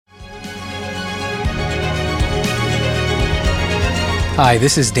Hi,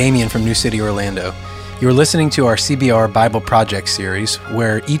 this is Damien from New City, Orlando. You're listening to our CBR Bible Project series,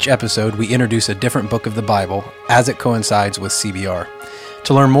 where each episode we introduce a different book of the Bible as it coincides with CBR.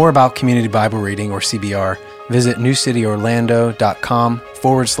 To learn more about Community Bible Reading, or CBR, visit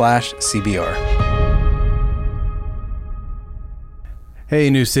newcityorlando.com/CBR.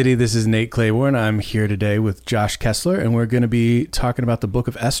 Hey, New City, this is Nate Claiborne. I'm here today with Josh Kessler, and we're going to be talking about the book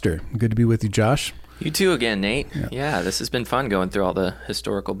of Esther. Good to be with you, Josh. You too again, Nate. Yeah, this has been fun going through all the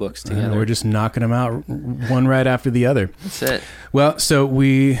historical books together. We're just knocking them out one right after the other. That's it. Well, so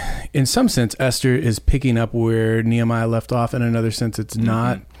in some sense, Esther is picking up where Nehemiah left off. In another sense, it's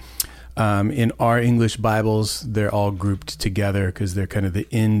not. In our English Bibles, they're all grouped together because they're kind of the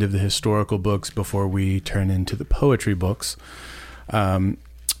end of the historical books before we turn into the poetry books.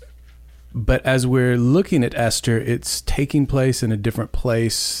 But as we're looking at Esther, it's taking place in a different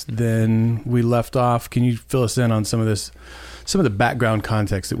place than we left off. Can you fill us in on some of the background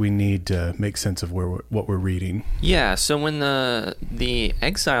context that we need to make sense of what we're reading? Yeah, so when the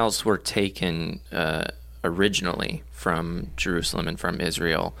exiles were taken originally from Jerusalem and from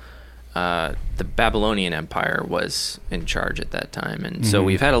Israel, the Babylonian Empire was in charge at that time. And so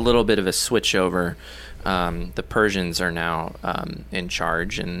we've had a little bit of a switchover. The Persians are now in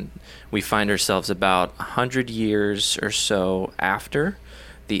charge, and we find ourselves about 100 years or so after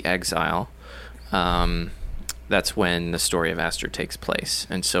the exile. That's when the story of Esther takes place.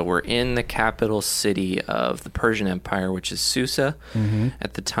 And so we're in the capital city of the Persian Empire, which is Susa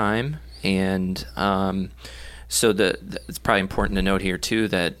at the time. And so it's probably important to note here, too,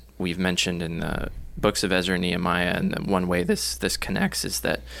 that we've mentioned in the books of Ezra and Nehemiah, and the one way this connects is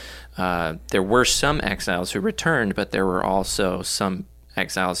that there were some exiles who returned, but there were also some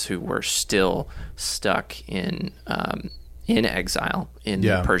exiles who were still stuck in exile in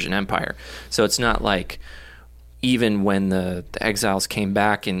the Persian Empire. So it's not like even when the exiles came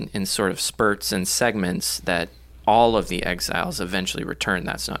back in sort of spurts and segments that all of the exiles eventually returned.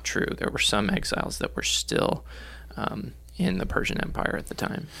 That's not true. There were some exiles that were still in the Persian Empire at the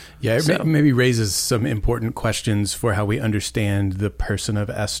time. Yeah, it maybe raises some important questions for how we understand the person of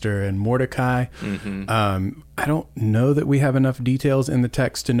Esther and Mordecai. I don't know that we have enough details in the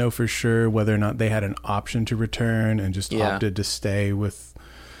text to know for sure whether or not they had an option to return and just opted to stay with...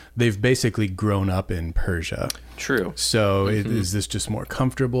 They've basically grown up in Persia. True. So is this just more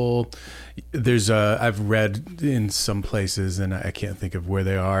comfortable? I've read in some places, and I can't think of where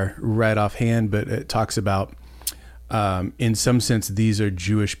they are right offhand, but it talks about in some sense, these are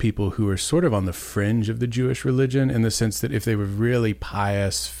Jewish people who are sort of on the fringe of the Jewish religion, in the sense that if they were really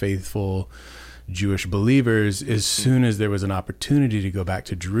pious, faithful Jewish believers, as soon as there was an opportunity to go back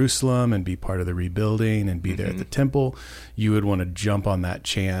to Jerusalem and be part of the rebuilding and be there at the temple, you would want to jump on that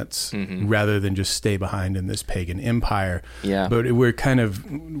chance rather than just stay behind in this pagan empire. Yeah. But we're kind of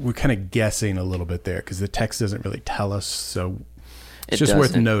guessing a little bit there because the text doesn't really tell us, so it's just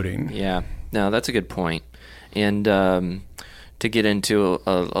worth noting. Yeah. No, that's a good point. And to get into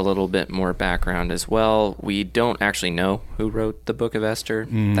a little bit more background as well, we don't actually know who wrote the Book of Esther.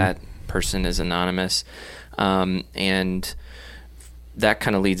 That person is anonymous. And that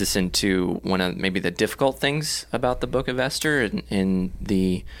kind of leads us into one of maybe the difficult things about the Book of Esther in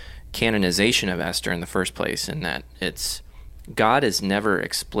the canonization of Esther in the first place, in that God is never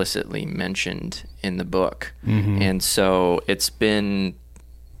explicitly mentioned in the book. And so it's been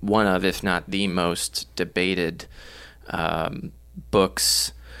one of, if not the most debated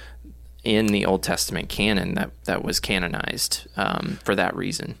books in the Old Testament canon that was canonized for that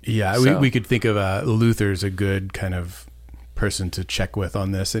reason. Yeah, we could think of Luther's a good kind of person to check with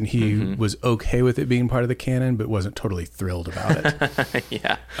on this, and he was okay with it being part of the canon, but wasn't totally thrilled about it.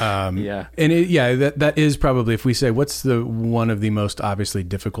 And that is probably, if we say what's one of the most obviously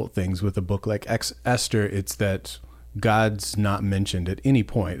difficult things with a book like Esther, it's that God's not mentioned at any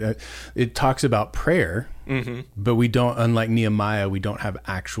point. It talks about prayer, but we don't, unlike Nehemiah, we don't have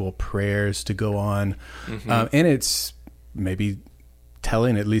actual prayers to go on. And it's maybe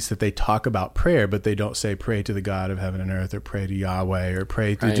telling at least that they talk about prayer, but they don't say pray to the God of heaven and earth or pray to Yahweh or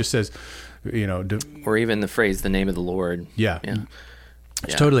pray to, it just says, or even the phrase, the name of the Lord.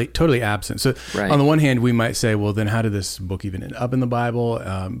 It's totally absent. So on the one hand, we might say, well, then how did this book even end up in the Bible?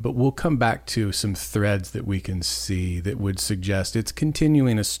 But we'll come back to some threads that we can see that would suggest it's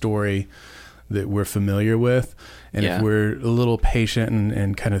continuing a story that we're familiar with. And if we're a little patient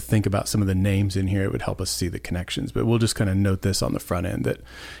and kind of think about some of the names in here, it would help us see the connections. But we'll just kind of note this on the front end, that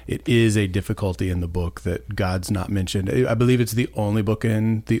it is a difficulty in the book that God's not mentioned. I believe it's the only book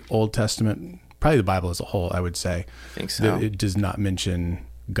in the Old Testament, probably the Bible as a whole, I would say, I think so, that it does not mention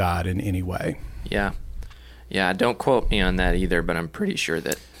God in any way. Yeah. Yeah, don't quote me on that either, but I'm pretty sure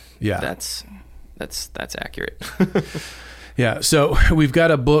that Yeah. that's accurate. Yeah, so we've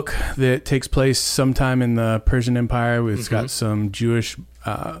got a book that takes place sometime in the Persian Empire. It's got some Jewish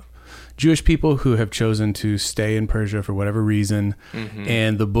people who have chosen to stay in Persia for whatever reason,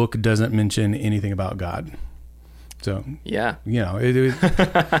 and the book doesn't mention anything about God. So Yeah.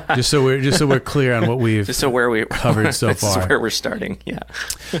 just so we're clear on what we've Just so where we covered so this is far. where we're starting. Yeah.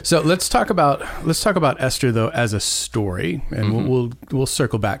 So let's talk about Esther though as a story, and we'll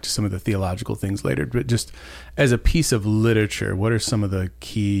circle back to some of the theological things later. But just as a piece of literature, what are some of the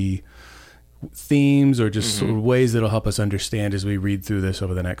key themes or just sort of ways that'll help us understand as we read through this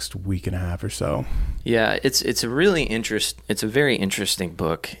over the next week and a half or so? Yeah, it's a very interesting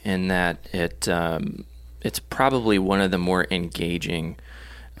book in that it's probably one of the more engaging.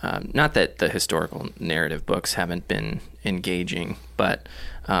 Not that the historical narrative books haven't been engaging, but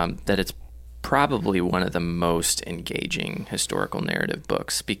that it's probably one of the most engaging historical narrative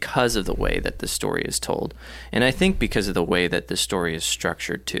books because of the way that the story is told, and I think because of the way that the story is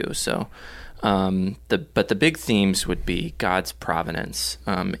structured too. So, but the big themes would be God's providence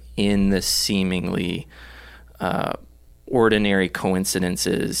in the seemingly ordinary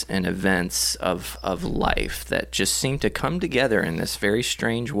coincidences and events of life that just seem to come together in this very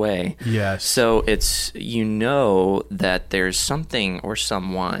strange way. Yes. So it's, that there's something or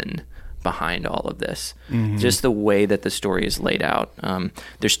someone behind all of this. Just the way that the story is laid out.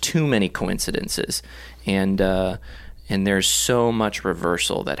 There's too many coincidences, and there's so much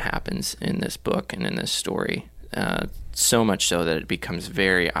reversal that happens in this book and in this story. So much so that it becomes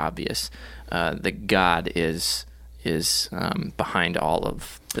very obvious that God is behind all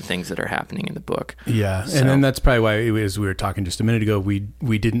of the things that are happening in the book. Yeah, So- and then that's probably why, as we were talking just a minute ago,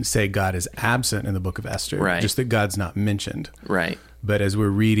 we didn't say God is absent in the book of Esther, Right. just that God's not mentioned. Right. But as we're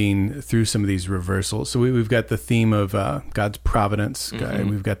reading through some of these reversals, so we've got the theme of God's providence.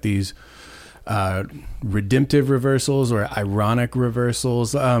 We've got these redemptive reversals or ironic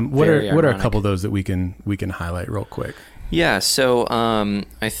reversals. What Very are a ironic. couple of those that we can highlight real quick? Yeah, so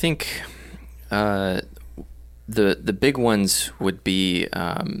I think the big ones would be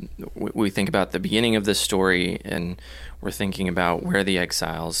we think about the beginning of the story, and we're thinking about where the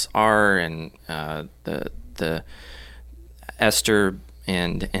exiles are, and the Esther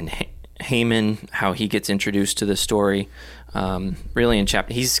and Haman, how he gets introduced to the story. Really, in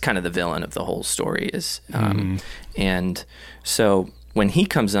chapter, he's kind of the villain of the whole story. And so when he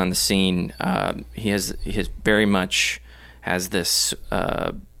comes on the scene, he very much has this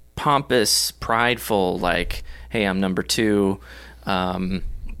pompous, prideful, like, hey, I'm number two.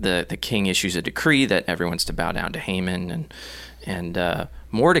 The king issues a decree that everyone's to bow down to Haman, and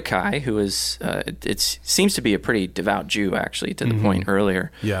Mordecai, who is it seems to be a pretty devout Jew, actually, to the point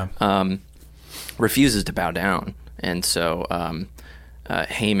earlier. Yeah. Refuses to bow down, and so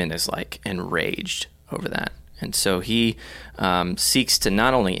Haman is like enraged over that, and so he seeks to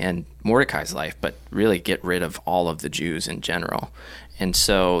not only end Mordecai's life, but really get rid of all of the Jews in general. And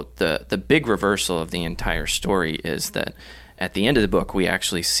so the big reversal of the entire story is that at the end of the book, we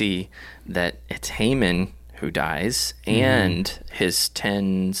actually see that it's Haman who dies, and his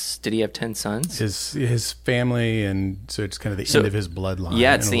 10, did he have 10 sons? His family, and so it's kind of the end of his bloodline.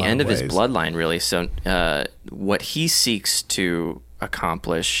 Yeah, it's in a the lot end of his ways. bloodline, really. So what he seeks to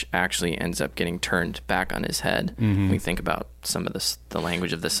accomplish actually ends up getting turned back on his head. We think about some of the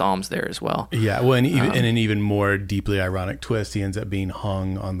language of the Psalms there as well. Yeah, well, and in an even more deeply ironic twist, he ends up being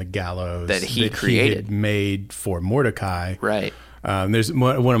hung on the gallows That he created. had made for Mordecai. Right. There's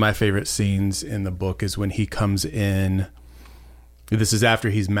one of my favorite scenes in the book is when he comes in. This is after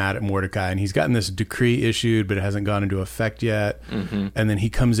he's mad at Mordecai, and he's gotten this decree issued, but it hasn't gone into effect yet. And then he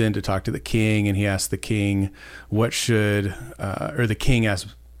comes in to talk to the king, and he asks the king, or the king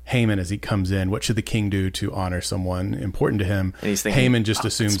asks Haman as he comes in, what should the king do to honor someone important to him? And he's thinking, Haman just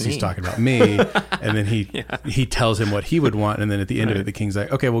assumes it's he's me. talking about me, and then he tells him what he would want, and then at the end of it, the king's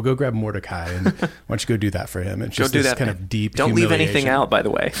like, okay, well, go grab Mordecai, and why don't you go do that for him? It's just Go do this that. kind of deep Don't leave anything humiliation. out, by the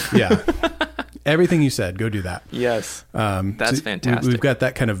way. Yeah. Everything you said, go do that. Yes. That's So fantastic. We've got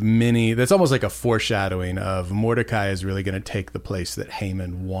that kind of that's almost like a foreshadowing of Mordecai is really going to take the place that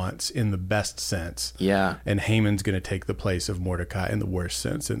Haman wants in the best sense. Yeah. And Haman's going to take the place of Mordecai in the worst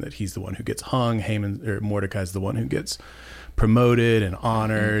sense, in that he's the one who gets hung. Mordecai's the one who gets promoted and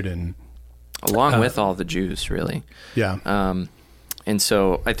honored, and Along with all the Jews, really. yeah. And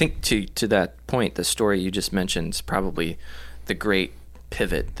so I think to that point, the story you just mentioned is probably the great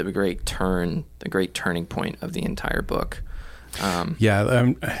pivot, the great turning point of the entire book.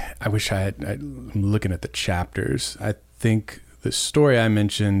 I wish I'm looking at the chapters. I think the story I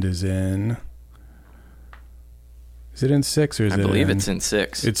mentioned is in Is it in 6 or is I it? believe it's in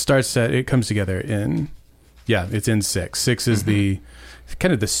 6. It comes together in. Yeah, it's in 6. 6 is the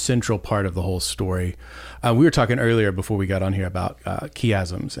kind of the central part of the whole story. We were talking earlier before we got on here about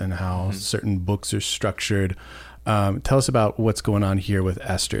chiasms and how certain books are structured. Tell us about what's going on here with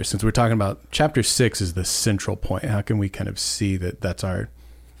Esther. Since we're talking about chapter 6 is the central point, how can we kind of see that that's our...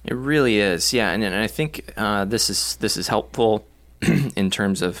 It really is, yeah, and I think this is helpful in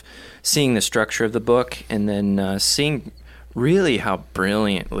terms of seeing the structure of the book, and then seeing really how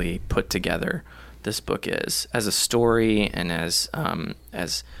brilliantly put together this book is as a story and as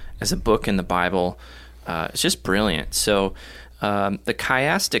a book in the Bible. It's just brilliant. So the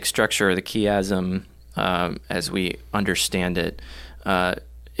chiastic structure, or the chiasm, as we understand it,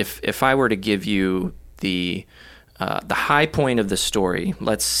 if I were to give you the high point of the story,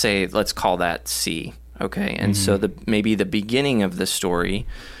 let's call that C, okay? And so maybe the beginning of the story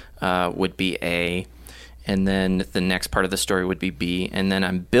would be A, and then the next part of the story would be B, and then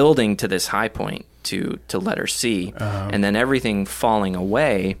I'm building to this high point to letter C, and then everything falling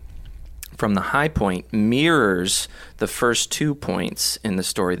away from the high point mirrors the first 2 points in the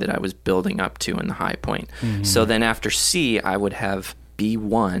story that I was building up to in the high point. So then after C, I would have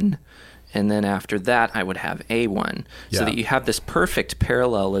B1, and then after that, I would have A1, so that you have this perfect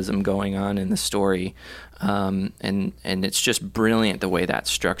parallelism going on in the story, and it's just brilliant the way that's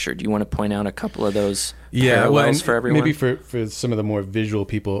structured. Do you want to point out a couple of those parallels for everyone? Maybe for some of the more visual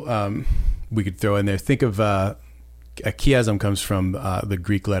people, we could throw in there. Think of a chiasm comes from the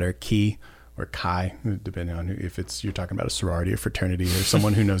Greek letter chi or chi, depending on if you're talking about a sorority or fraternity or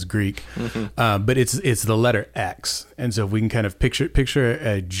someone who knows Greek. But it's the letter X. And so if we can kind of picture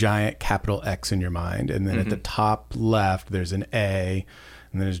a giant capital X in your mind, and then at the top left, there's an A.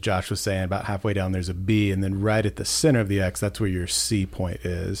 And then as Josh was saying, about halfway down, there's a B. And then right at the center of the X, that's where your C point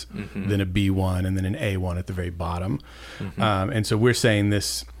is. Then a B1, and then an A1 at the very bottom. And so we're saying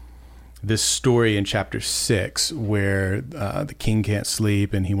this story in chapter 6 where the king can't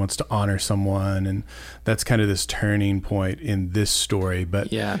sleep and he wants to honor someone, and that's kind of this turning point in this story.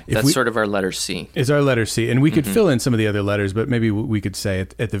 But that's sort of our letter C. Is our letter C. And we could fill in some of the other letters, but maybe we could say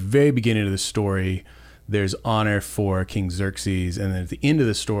at the very beginning of the story, there's honor for King Xerxes, and then at the end of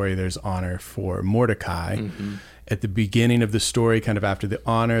the story, there's honor for Mordecai. At the beginning of the story, kind of after the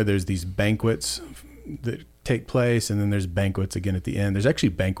honor, there's these banquets that take place, and then there's banquets again at the end. There's actually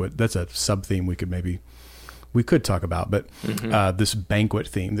banquet. That's a sub theme we could talk about, but this banquet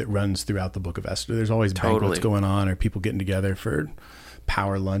theme that runs throughout the book of Esther. There's always banquets going on, or people getting together for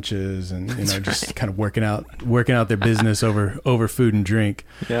power lunches, and just kind of working out their business over food and drink.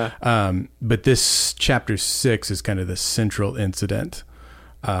 But this chapter 6 is kind of the central incident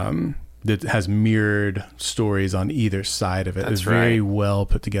that has mirrored stories on either side of it. It's very well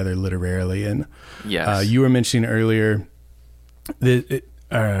put together literarily. And you were mentioning earlier that,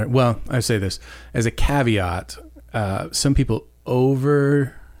 I say this as a caveat, some people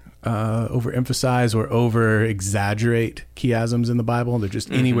overemphasize or over exaggerate chiasms in the Bible. They're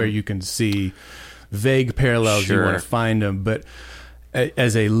just anywhere you can see vague parallels, you want to find them. But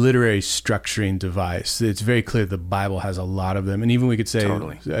as a literary structuring device, it's very clear the Bible has a lot of them. And even we could say,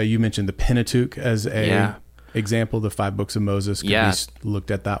 you mentioned the Pentateuch as a example, the 5 books of Moses could be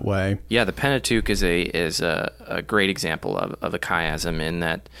looked at that way. Yeah, the Pentateuch is a great example of a chiasm, in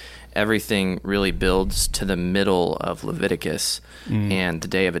that everything really builds to the middle of Leviticus and the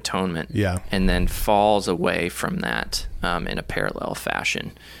Day of Atonement, and then falls away from that in a parallel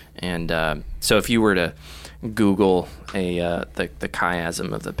fashion. And so if you were to Google the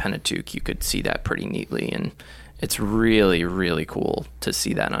chiasm of the Pentateuch, you could see that pretty neatly, and it's really, really cool to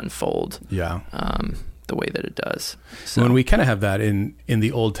see that unfold. The way that it does. So when we kind of have that in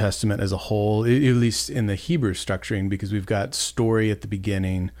the Old Testament as a whole, at least in the Hebrew structuring, because we've got story at the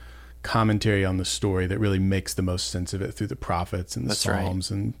beginning, commentary on the story that really makes the most sense of it through the prophets and the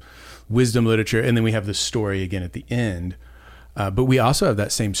Psalms and wisdom literature, and then we have the story again at the end. But we also have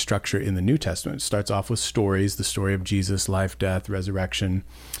that same structure in the New Testament. It starts off with stories, the story of Jesus, life, death, resurrection.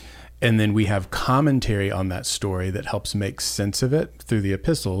 And then we have commentary on that story that helps make sense of it through the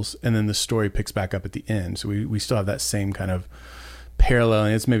epistles. And then the story picks back up at the end. So we still have that same kind of parallel.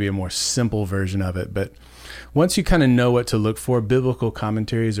 And it's maybe a more simple version of it. But once you kind of know what to look for, biblical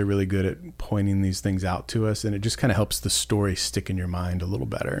commentaries are really good at pointing these things out to us. And it just kind of helps the story stick in your mind a little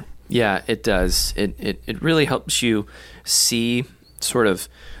better. Yeah, it does. It really helps you see sort of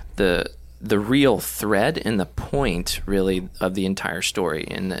the real thread and the point, really, of the entire story,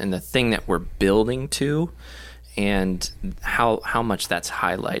 and the thing that we're building to, and how much that's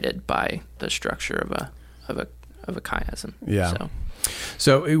highlighted by the structure of a chiasm. Yeah.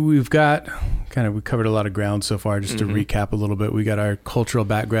 So we've got we covered a lot of ground so far. Just to recap a little bit, we got our cultural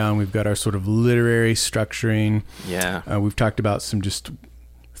background, we've got our sort of literary structuring. Yeah. We've talked about some just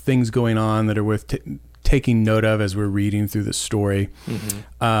things going on that are worth taking note of as we're reading through the story.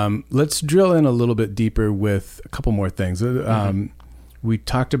 Let's drill in a little bit deeper with a couple more things. We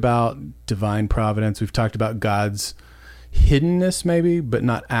talked about divine providence. We've talked about God's hiddenness, maybe, but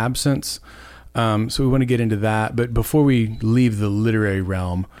not absence. So we want to get into that. But before we leave the literary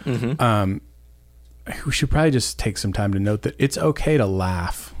realm, we should probably just take some time to note that it's okay to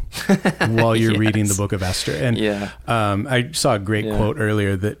laugh while you're reading the book of Esther. And I saw a great quote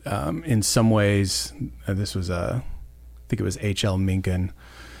earlier that in some ways, this was, I think it was H.L. Mencken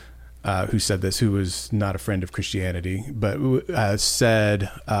who said this, who was not a friend of Christianity, but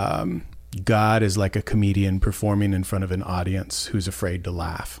said, God is like a comedian performing in front of an audience who's afraid to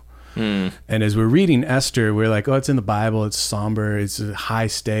laugh. And as we're reading Esther, we're like, oh, it's in the Bible, it's somber, it's high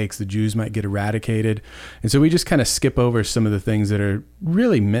stakes, the Jews might get eradicated. And so we just kind of skip over some of the things that are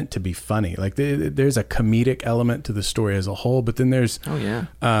really meant to be funny. Like there's a comedic element to the story as a whole, but then there's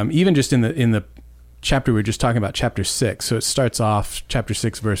even just in the chapter we were just talking about, chapter 6. So it starts off chapter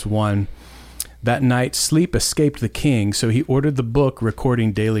 6, verse 1. That night sleep escaped the king, so he ordered the book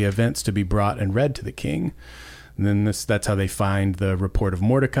recording daily events to be brought and read to the king. And then that's how they find the report of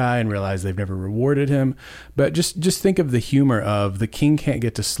Mordecai and realize they've never rewarded him. But just think of the humor of the king can't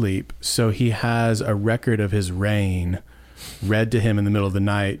get to sleep, so he has a record of his reign read to him in the middle of the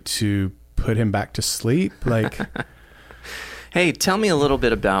night to put him back to sleep. Like, hey, tell me a little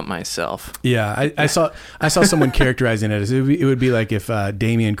bit about myself. Yeah, I saw someone characterizing it as it would be like if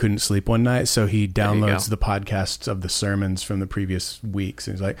Damien couldn't sleep one night, so he downloads the podcasts of the sermons from the previous weeks.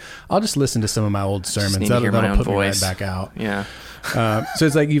 And he's like, I'll just listen to some of my old sermons. That'll put me right back out. Yeah. So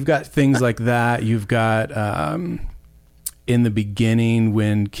it's like you've got things like that. You've got in the beginning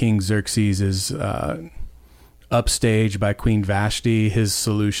when King Xerxes is upstaged by Queen Vashti, his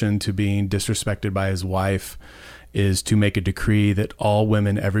solution to being disrespected by his wife is to make a decree that all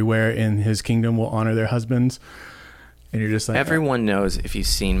women everywhere in his kingdom will honor their husbands. And you're just like... Everyone knows, if you've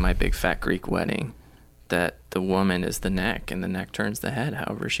seen My Big Fat Greek Wedding, that the woman is the neck and the neck turns the head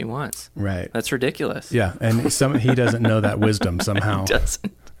however she wants. Right. That's ridiculous. Yeah, and he doesn't know that wisdom somehow. He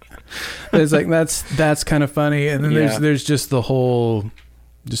doesn't. It's like, that's kind of funny. And then there's just the whole...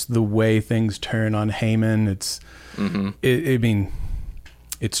 just the way things turn on Haman. It's... I mean,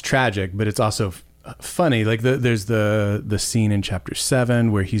 it's tragic, but it's also... funny. Like there's the scene in chapter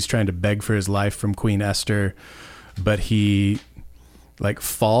 7 where he's trying to beg for his life from Queen Esther, but he like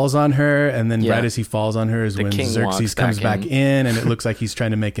falls on her, and then right as he falls on her is when Xerxes comes back in, and it looks like he's trying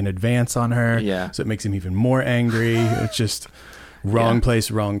to make an advance on her. So it makes him even more angry. It's just wrong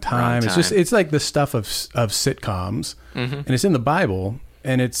place, wrong time. It's like the stuff of sitcoms, and it's in the Bible,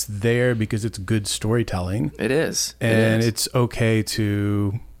 and it's there because it's good storytelling. It is. And it's okay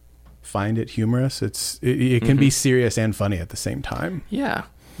to find it humorous. It can be serious and funny at the same time. Yeah.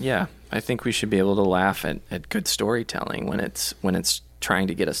 I think we should be able to laugh at good storytelling when it's trying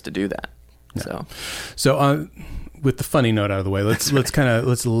to get us to do that. Yeah. So with the funny note out of the way, let's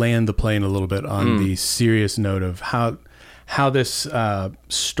land the plane a little bit on the serious note of how this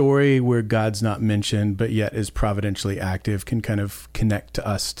story where God's not mentioned but yet is providentially active can kind of connect to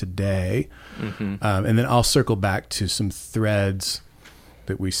us today. And then I'll circle back to some threads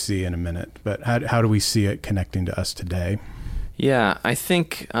that we see in a minute, but how do we see it connecting to us today? Yeah, I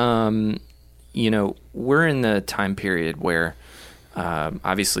think, we're in the time period where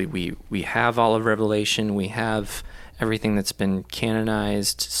obviously we have all of Revelation, we have everything that's been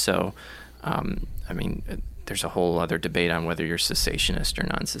canonized. So, there's a whole other debate on whether you're cessationist or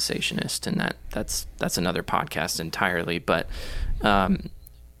non-cessationist, and that's another podcast entirely. But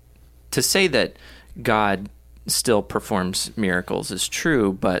to say that God still performs miracles is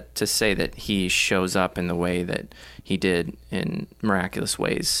true, but to say that he shows up in the way that he did in miraculous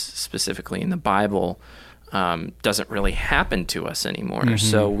ways, specifically in the Bible, doesn't really happen to us anymore.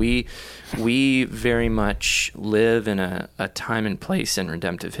 So we very much live in a time and place in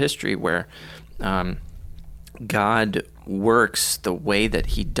redemptive history where God works the way that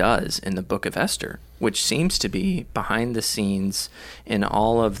he does in the book of Esther, which seems to be behind the scenes in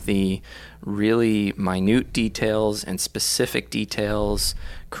all of the really minute details and specific details,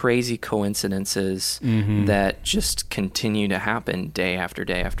 crazy coincidences that just continue to happen day after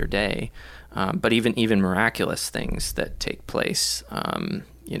day after day. But even miraculous things that take place,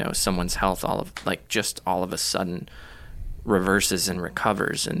 someone's health all of a sudden reverses and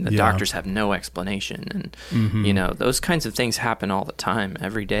recovers, and the doctors have no explanation, and those kinds of things happen all the time,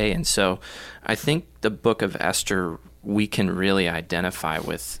 every day. And so I think the book of Esther, we can really identify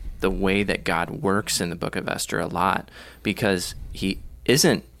with the way that God works in the book of Esther a lot, because he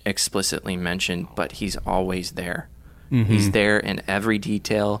isn't explicitly mentioned, but he's always there. He's there in every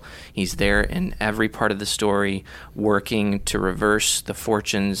detail. He's there in every part of the story, working to reverse the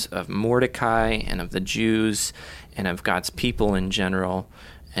fortunes of Mordecai and of the Jews and of God's people in general,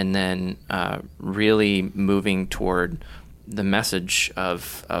 and then really moving toward the message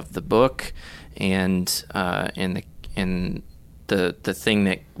of the book and the thing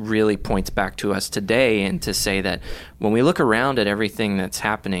that really points back to us today, and to say that when we look around at everything that's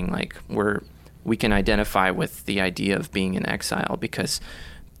happening, like we can identify with the idea of being in exile, because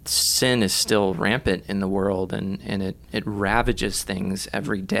sin is still rampant in the world, and it ravages things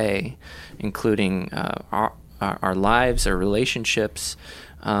every day, including our lives, our relationships,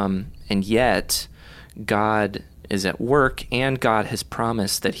 and yet God is at work, and God has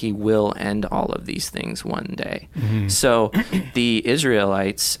promised that he will end all of these things one day. So the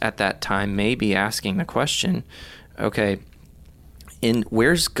Israelites at that time may be asking the question, okay,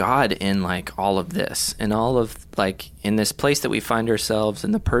 where's God in like all of this, and all of like in this place that we find ourselves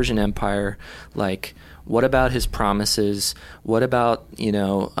in the Persian Empire? Like, what about his promises? What about,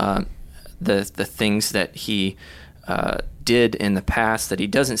 the things that he did in the past that he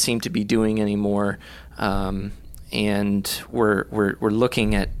doesn't seem to be doing anymore? And we're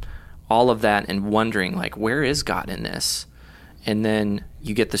looking at all of that and wondering, like, where is God in this? And then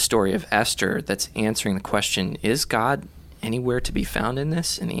you get the story of Esther that's answering the question, is God anywhere to be found in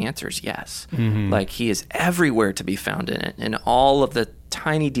this? And the answer is yes. Like, he is everywhere to be found in it, in all of the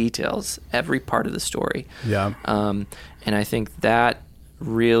tiny details, every part of the story. Yeah. And I think that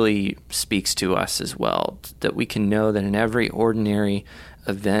really speaks to us as well, that we can know that in every ordinary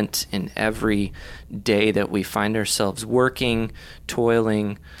event, in every day that we find ourselves working,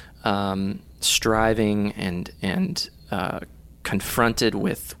 toiling, striving, and confronted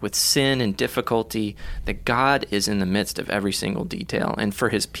with sin and difficulty, that God is in the midst of every single detail. And for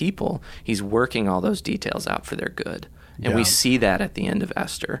his people, he's working all those details out for their good. And we see that at the end of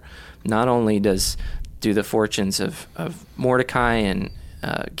Esther. Not only do the fortunes of Mordecai and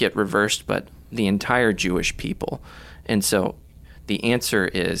get reversed, but the entire Jewish people. And so the answer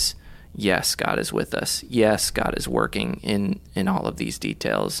is, yes, God is with us. Yes, God is working in all of these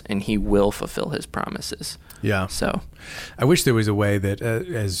details, and he will fulfill his promises. Yeah. So I wish there was a way that,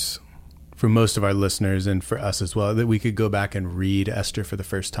 as for most of our listeners and for us as well, that we could go back and read Esther for the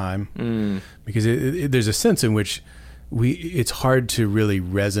first time. Because there's a sense in which it's hard to really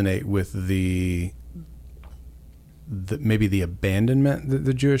resonate with maybe the abandonment that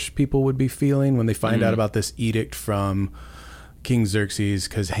the Jewish people would be feeling when they find out about this edict from King Xerxes,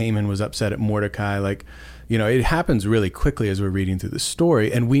 because Haman was upset at Mordecai. Like, it happens really quickly as we're reading through the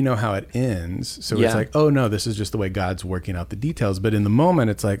story, and we know how it ends. So it's like, oh no, this is just the way God's working out the details. But in the moment,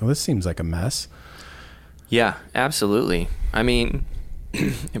 it's like, well, this seems like a mess. Yeah, absolutely. I mean,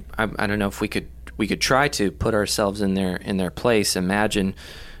 I don't know if we could try to put ourselves in their place. Imagine,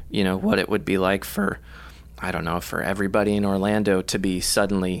 what it would be like for everybody in Orlando to be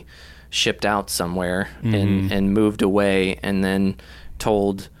suddenly shipped out somewhere and moved away, and then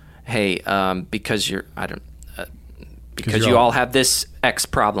told, hey, because you all have this X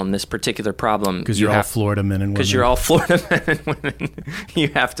problem, this particular problem, because you're all Florida men and women. Because you're all Florida men and women, you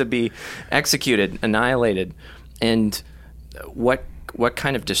have to be executed, annihilated. And what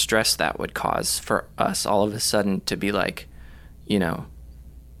kind of distress that would cause for us all of a sudden to be like,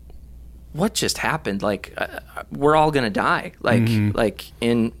 what just happened? Like, we're all gonna die. Like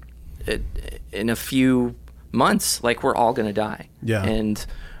in a few months, like, we're all gonna die. Yeah. And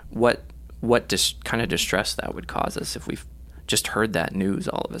what kind of distress that would cause us if we've just heard that news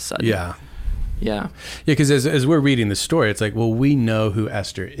all of a sudden. Yeah. Yeah. Yeah, because as we're reading the story, it's like, well, we know who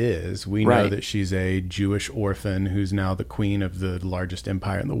Esther is. We know that she's a Jewish orphan who's now the queen of the largest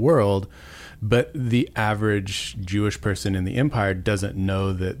empire in the world. But the average Jewish person in the empire doesn't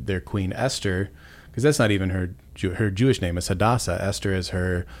know that their Queen Esther, because that's not even her Jewish name. It's Hadassah. Esther is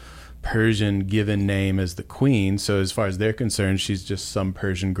her Persian given name as the queen. So as far as they're concerned, she's just some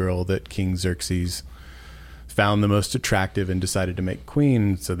Persian girl that King Xerxes found the most attractive and decided to make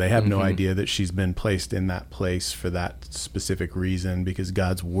queen. So they have no idea that she's been placed in that place for that specific reason, because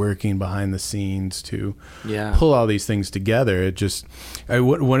God's working behind the scenes to pull all these things together. It just,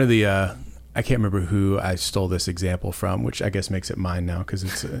 one of the, I can't remember who I stole this example from, which I guess makes it mine now because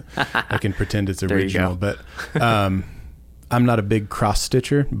it's I can pretend it's original. But I'm not a big cross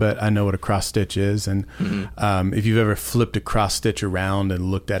stitcher, but I know what a cross stitch is. And if you've ever flipped a cross stitch around and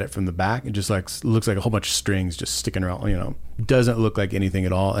looked at it from the back, it just looks like a whole bunch of strings just sticking around. Doesn't look like anything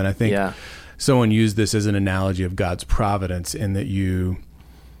at all. And I think someone used this as an analogy of God's providence, in that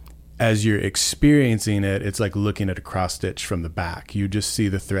as you're experiencing it, it's like looking at a cross stitch from the back. You just see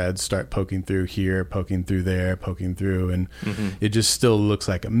the threads start poking through here, poking through there, poking through, and it just still looks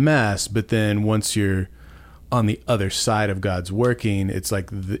like a mess. But then once you're on the other side of God's working, it's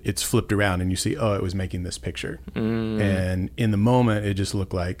like it's flipped around and you see, oh, it was making this picture. And in the moment, it just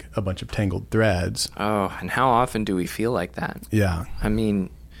looked like a bunch of tangled threads. Oh, and how often do we feel like that? Yeah. I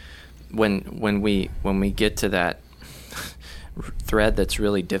mean, when we get to that thread that's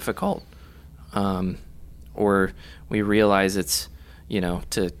really difficult, or we realize it's,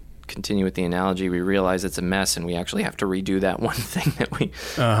 to continue with the analogy, we realize it's a mess and we actually have to redo that one thing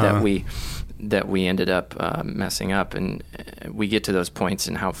that we ended up messing up, and we get to those points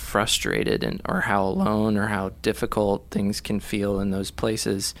and how frustrated or how alone or how difficult things can feel in those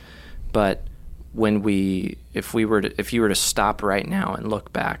places. But if you were to stop right now and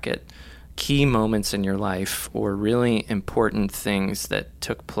look back at key moments in your life or really important things that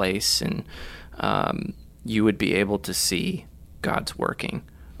took place, and you would be able to see God's working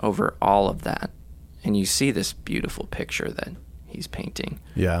over all of that, and you see this beautiful picture that he's painting,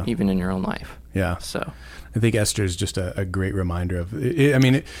 even in your own life. Yeah. So I think Esther is just a great reminder of it. I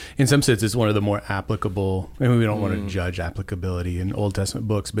mean, in some sense, it's one of the more applicable. I mean, we don't want to judge applicability in Old Testament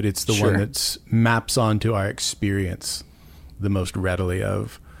books, but it's the one that maps onto our experience the most readily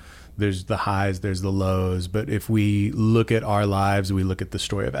of. There's the highs, there's the lows. But if we look at our lives, we look at the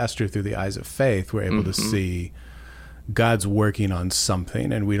story of Esther through the eyes of faith, we're able to see God's working on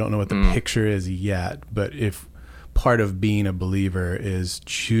something, and we don't know what the picture is yet. But if part of being a believer is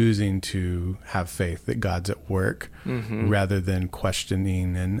choosing to have faith that God's at work rather than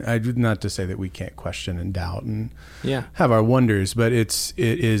questioning, and not to say that we can't question and doubt and have our wonders, but it's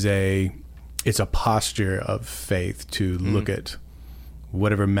a posture of faith to look at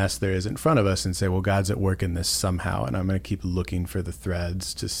whatever mess there is in front of us and say, well, God's at work in this somehow, and I'm going to keep looking for the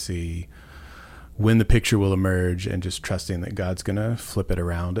threads to see when the picture will emerge, and just trusting that God's going to flip it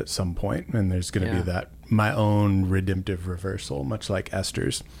around at some point, and there's going to be that my own redemptive reversal, much like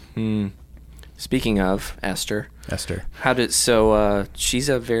Esther's. Speaking of Esther, she's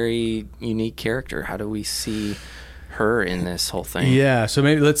a very unique character. How do we see her in this whole thing? Yeah, so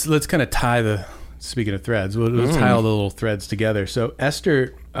maybe let's kind of tie speaking of threads, we'll tie all the little threads together. So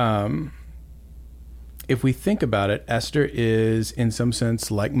Esther, if we think about it, Esther is in some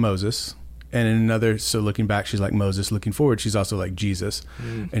sense like Moses. And in another, so looking back, she's like Moses. Looking forward, she's also like Jesus.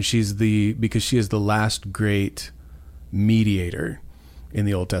 And because she is the last great mediator in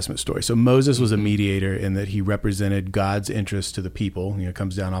the Old Testament story. So Moses was a mediator in that he represented God's interest to the people.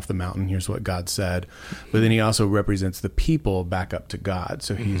 Comes down off the mountain, here's what God said. But then he also represents the people back up to God.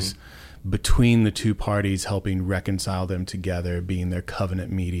 So he's between the two parties, helping reconcile them together, being their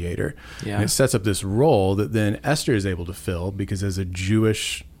covenant mediator. Yeah. And it sets up this role that then Esther is able to fill, because as a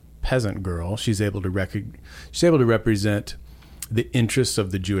Jewish peasant girl, she's able to represent the interests of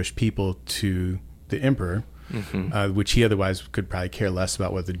the Jewish people to the emperor, which he otherwise could probably care less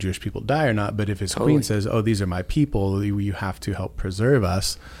about whether the Jewish people die or not. But if his queen says, oh, these are my people, you have to help preserve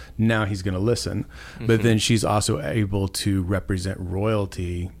us, now he's going to listen. But then she's also able to represent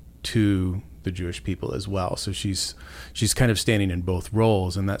royalty to the Jewish people as well. So she's kind of standing in both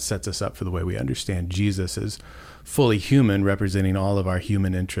roles, and that sets us up for the way we understand Jesus as fully human, representing all of our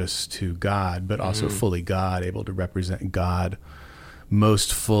human interests to God, but also fully God, able to represent God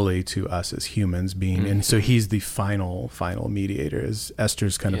most fully to us as humans being. And so he's the final mediator, as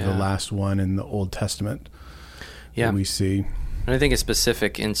Esther's kind of the last one in the Old Testament that we see. And I think a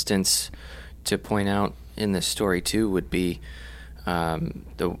specific instance to point out in this story too would be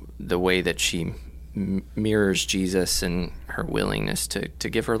the way that she mirrors Jesus and her willingness to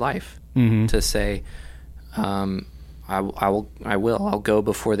give her life, to say, I'll go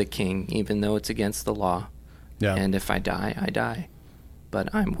before the king, even though it's against the law. Yeah. And if I die, I die.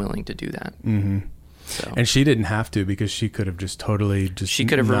 But I'm willing to do that. So. And she didn't have to, because she could have just totally she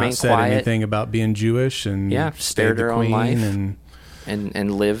could have not remained said quiet, anything about being Jewish, and spared her own life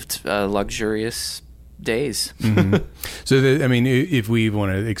and lived luxurious days. So if we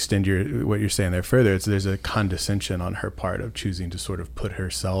want to extend what you're saying there further, there's a condescension on her part of choosing to sort of put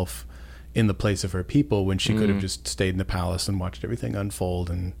herself in the place of her people, when she could have just stayed in the palace and watched everything unfold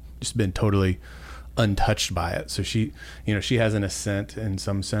and just been totally untouched by it. So she has an ascent in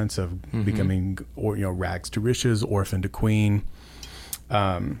some sense of becoming, rags to riches, orphan to queen.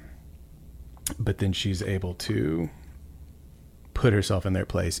 But then she's able to put herself in their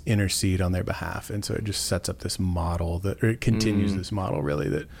place, intercede on their behalf. And so it just sets up this model it continues this model really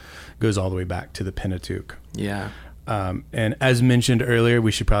that goes all the way back to the Pentateuch. Yeah. And as mentioned earlier,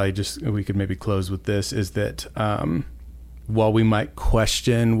 we could maybe close with this, is that while we might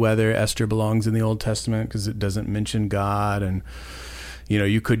question whether Esther belongs in the Old Testament because it doesn't mention God, and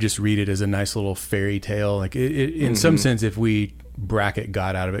you could just read it as a nice little fairy tale. Like in some sense, if we bracket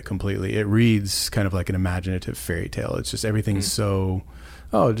God out of it completely, it reads kind of like an imaginative fairy tale. It's just everything's so,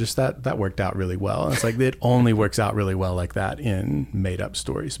 just that worked out really well. And it's like it only works out really well like that in made up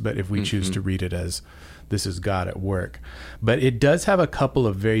stories. But if we choose to read it as this is God at work. But it does have a couple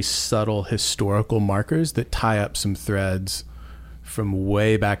of very subtle historical markers that tie up some threads from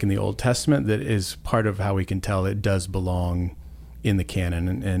way back in the Old Testament that is part of how we can tell it does belong in the canon,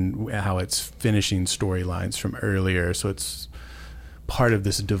 and how it's finishing storylines from earlier. So it's part of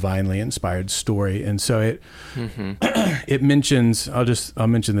this divinely inspired story. And so it it mentions, I'll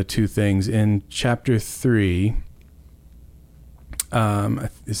mention the two things in chapter 3.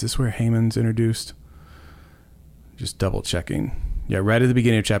 Is this where Haman's introduced? Just double checking. Yeah, right at the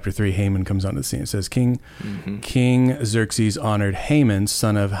beginning of chapter 3, Haman comes onto the scene. It says, King Xerxes honored Haman,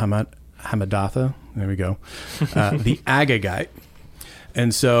 son of Hammedatha. There we go. The Agagite.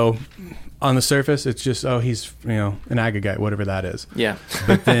 And so on the surface, it's just, he's, an Agagite, whatever that is. Yeah.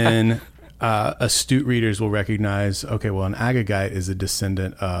 But then astute readers will recognize, okay, well, an Agagite is a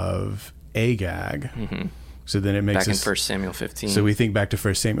descendant of Agag. So then it makes back in 1 Samuel 15. So we think back to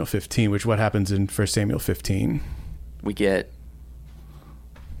 1 Samuel 15, which what happens in 1 Samuel 15? We get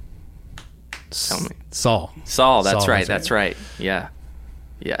Saul. That's right. Yeah.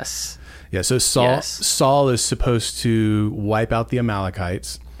 Yes. Yeah, so Saul is supposed to wipe out the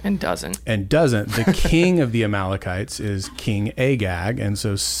Amalekites. And doesn't. The king of the Amalekites is King Agag, and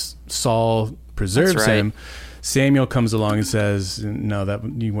so Saul preserves him. Samuel comes along and says, no, that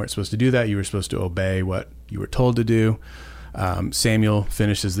you weren't supposed to do that. You were supposed to obey what you were told to do. Samuel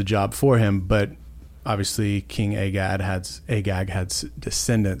finishes the job for him, but obviously King Agag had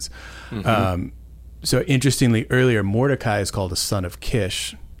descendants. So interestingly, earlier Mordecai is called a son of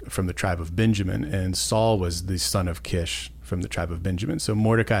Kish from the tribe of Benjamin, and Saul was the son of Kish from the tribe of Benjamin. So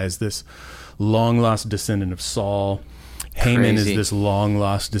Mordecai is this long-lost descendant of Saul. Haman is this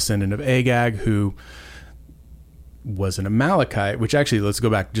long-lost descendant of Agag, who was an Amalekite, which actually, let's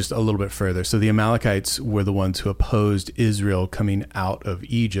go back just a little bit further. So the Amalekites were the ones who opposed Israel coming out of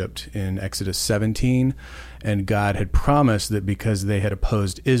Egypt in Exodus 17, and God had promised that because they had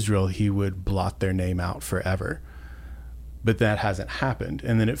opposed Israel, he would blot their name out forever. But that hasn't happened.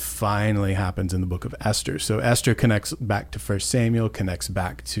 And then it finally happens in the book of Esther. So Esther connects back to 1 Samuel, connects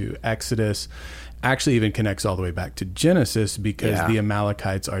back to Exodus, actually even connects all the way back to Genesis, because the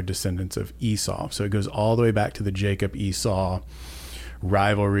Amalekites are descendants of Esau. So it goes all the way back to the Jacob-Esau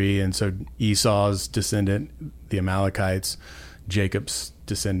rivalry. And so Esau's descendant, the Amalekites, Jacob's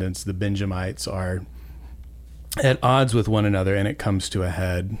descendants, the Benjamites, are at odds with one another, and it comes to a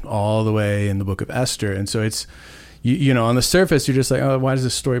head all the way in the book of Esther. And so it's, on the surface, you're just like, oh, why does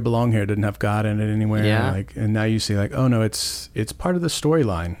this story belong here? It didn't have God in it anywhere. Yeah. And now you see like, oh no, it's part of the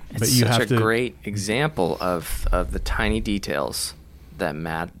storyline. But you have a great example of the tiny details that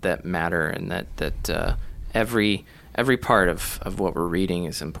matter, and that every part of what we're reading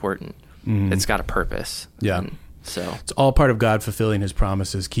is important. It's got a purpose. Yeah. And so it's all part of God fulfilling his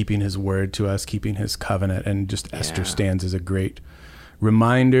promises, keeping his word to us, keeping his covenant. And just Esther stands as a great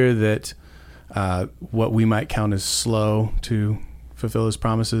reminder that what we might count as slow to fulfill his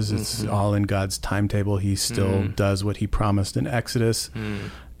promises, it's all in God's timetable. He still does what he promised in Exodus.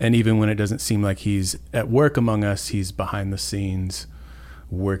 And even when it doesn't seem like he's at work among us, he's behind the scenes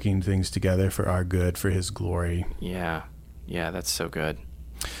working things together for our good, for his glory. Yeah, that's so good.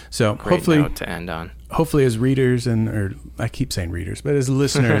 So Great hopefully, note to end on. Hopefully as readers, or I keep saying readers, but as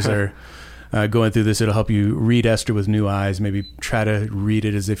listeners are going through this, it'll help you read Esther with new eyes, maybe try to read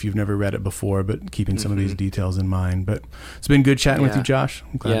it as if you've never read it before, but keeping some of these details in mind. But it's been good chatting with you, Josh.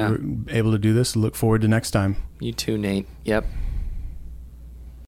 I'm glad we were able to do this. Look forward to next time. You too, Nate. Yep.